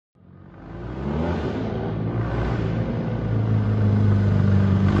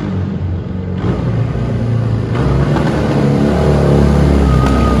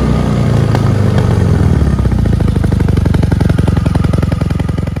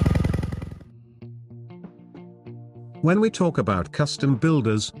When we talk about custom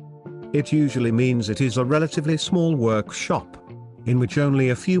builders, it usually means it is a relatively small workshop, in which only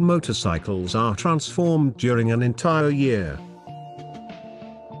a few motorcycles are transformed during an entire year.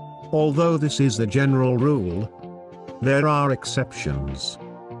 Although this is the general rule, there are exceptions.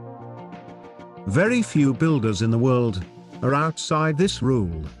 Very few builders in the world are outside this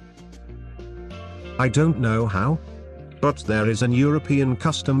rule. I don't know how, but there is an European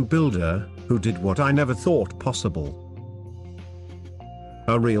custom builder who did what I never thought possible.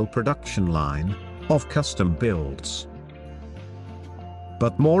 A real production line of custom builds.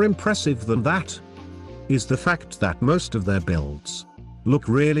 But more impressive than that is the fact that most of their builds look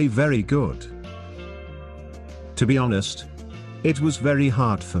really very good. To be honest, it was very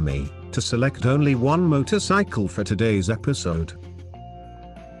hard for me to select only one motorcycle for today's episode.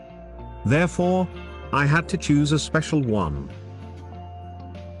 Therefore, I had to choose a special one.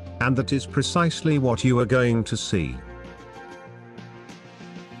 And that is precisely what you are going to see.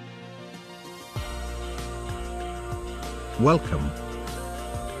 Welcome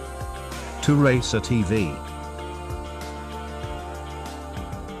to Racer TV.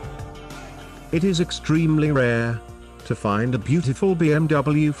 It is extremely rare to find a beautiful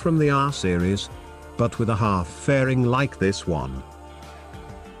BMW from the R series, but with a half fairing like this one.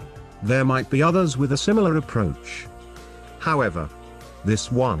 There might be others with a similar approach. However,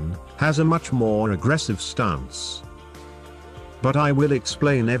 this one has a much more aggressive stance. But I will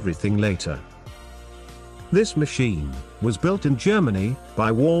explain everything later. This machine was built in Germany by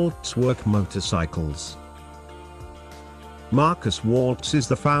WalzWerk Motorcycles. Markus Walz is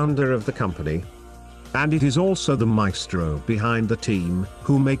the founder of the company, and it is also the maestro behind the team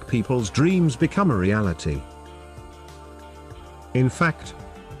who make people's dreams become a reality. In fact,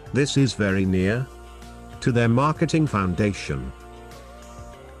 this is very near to their marketing foundation.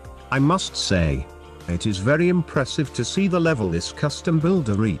 I must say, it is very impressive to see the level this custom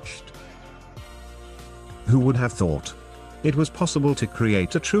builder reached. Who would have thought it was possible to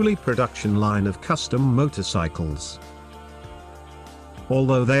create a truly production line of custom motorcycles?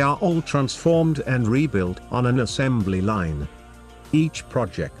 Although they are all transformed and rebuilt on an assembly line, each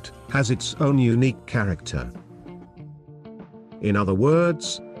project has its own unique character. In other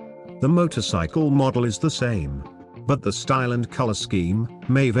words, the motorcycle model is the same, but the style and color scheme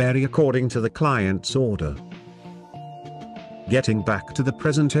may vary according to the client's order. Getting back to the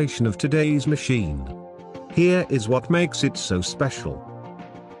presentation of today's machine, here is what makes it so special.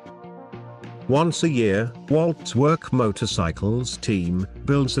 Once a year, WalzWerk Motorcycles team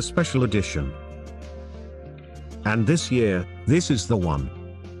builds a special edition. And this year, this is the one.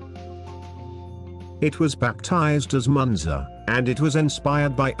 It was baptized as Monza, and it was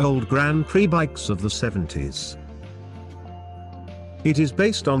inspired by old Grand Prix bikes of the 70s. It is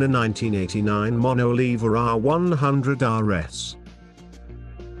based on a 1989 monolever R100 RS.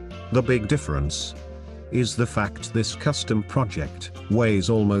 The big difference is the fact this custom project weighs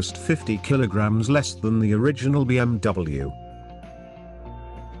almost 50 kilograms less than the original BMW.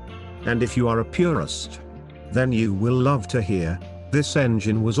 And if you are a purist, then you will love to hear, this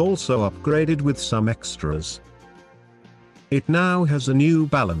engine was also upgraded with some extras. It now has a new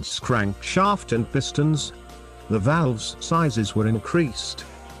balance crankshaft and pistons. The valves sizes were increased.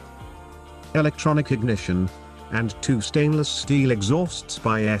 Electronic ignition, and 2 stainless steel exhausts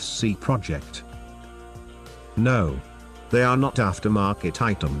by SC Project. No, they are not aftermarket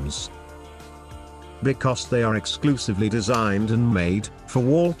items, because they are exclusively designed and made for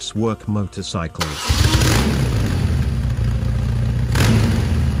WalzWerk Motorcycles.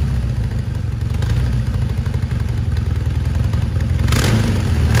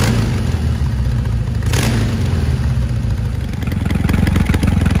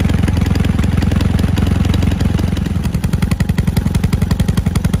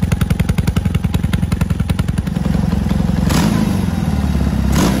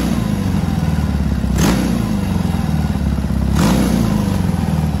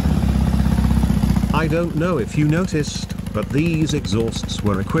 I don't know if you noticed, but these exhausts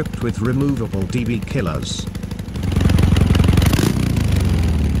were equipped with removable dB killers.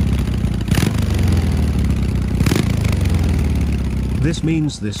 This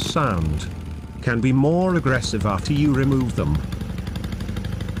means this sound can be more aggressive after you remove them.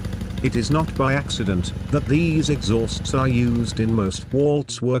 It is not by accident that these exhausts are used in most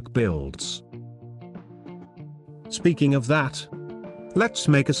WalzWerk builds. Speaking of that, let's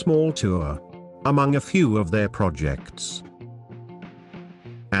make a small tour among a few of their projects.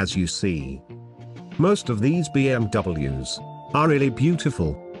 As you see, most of these BMWs are really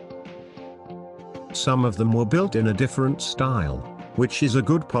beautiful. Some of them were built in a different style, which is a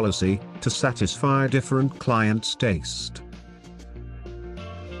good policy to satisfy different clients' taste.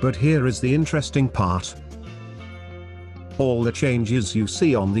 But here is the interesting part. All the changes you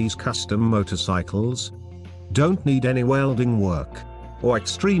see on these custom motorcycles don't need any welding work or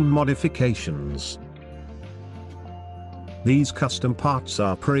extreme modifications. These custom parts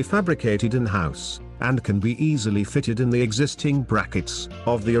are prefabricated in-house and can be easily fitted in the existing brackets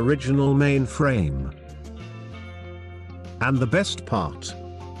of the original main frame. And the best part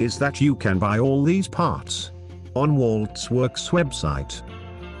is that you can buy all these parts on WalzWerk's website.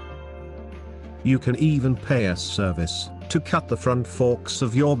 You can even pay a service to cut the front forks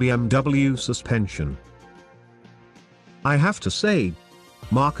of your BMW suspension. I have to say,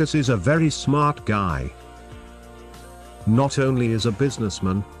 Marcus is a very smart guy. Not only as a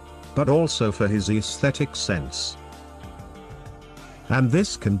businessman, but also for his aesthetic sense. And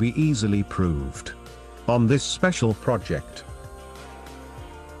this can be easily proved on this special project.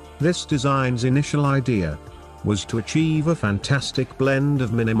 This design's initial idea was to achieve a fantastic blend of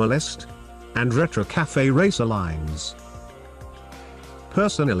minimalist and retro cafe racer lines.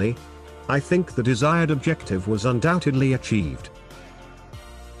 Personally, I think the desired objective was undoubtedly achieved.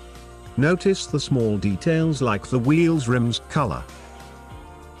 Notice the small details like the wheels' rim's color.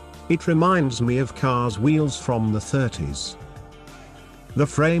 It reminds me of cars' wheels from the 30s. The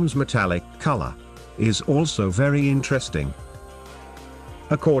frame's metallic color is also very interesting.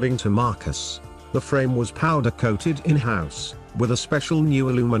 According to Marcus, the frame was powder coated in-house with a special new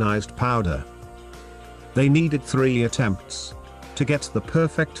aluminized powder. They needed 3 attempts to get the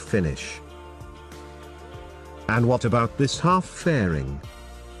perfect finish. And what about this half fairing?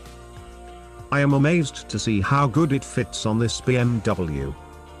 I am amazed to see how good it fits on this BMW.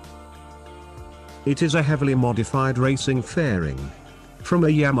 It is a heavily modified racing fairing from a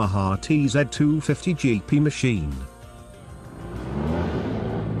Yamaha TZ250 GP machine.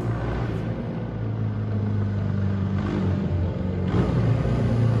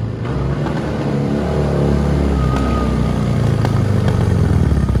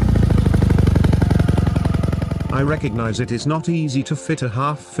 I recognize it is not easy to fit a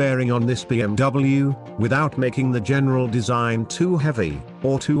half fairing on this BMW without making the general design too heavy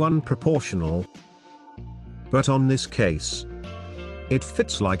or too unproportional. But on this case, it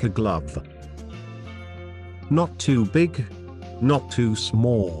fits like a glove. Not too big, not too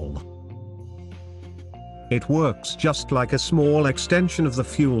small. It works just like a small extension of the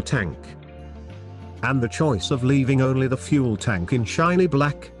fuel tank. And the choice of leaving only the fuel tank in shiny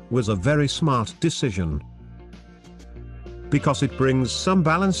black was a very smart decision, because it brings some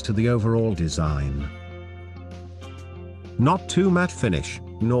balance to the overall design. Not too matte finish,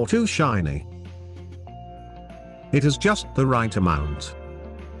 nor too shiny. It is just the right amount.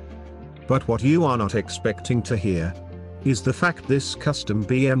 But what you are not expecting to hear is the fact this custom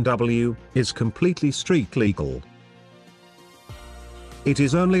BMW is completely street legal. It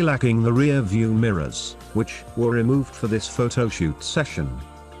is only lacking the rear view mirrors, which were removed for this photo shoot session.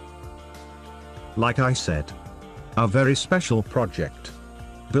 Like I said, a very special project,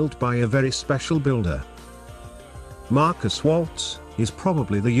 built by a very special builder. Marcus Walz is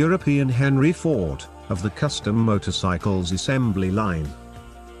probably the European Henry Ford of the custom motorcycles assembly line.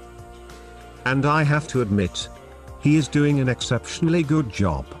 And I have to admit, he is doing an exceptionally good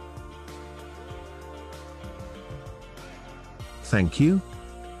job. Thank you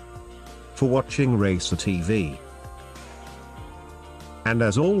for watching Racer TV. And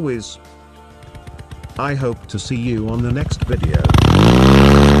as always, I hope to see you on the next video.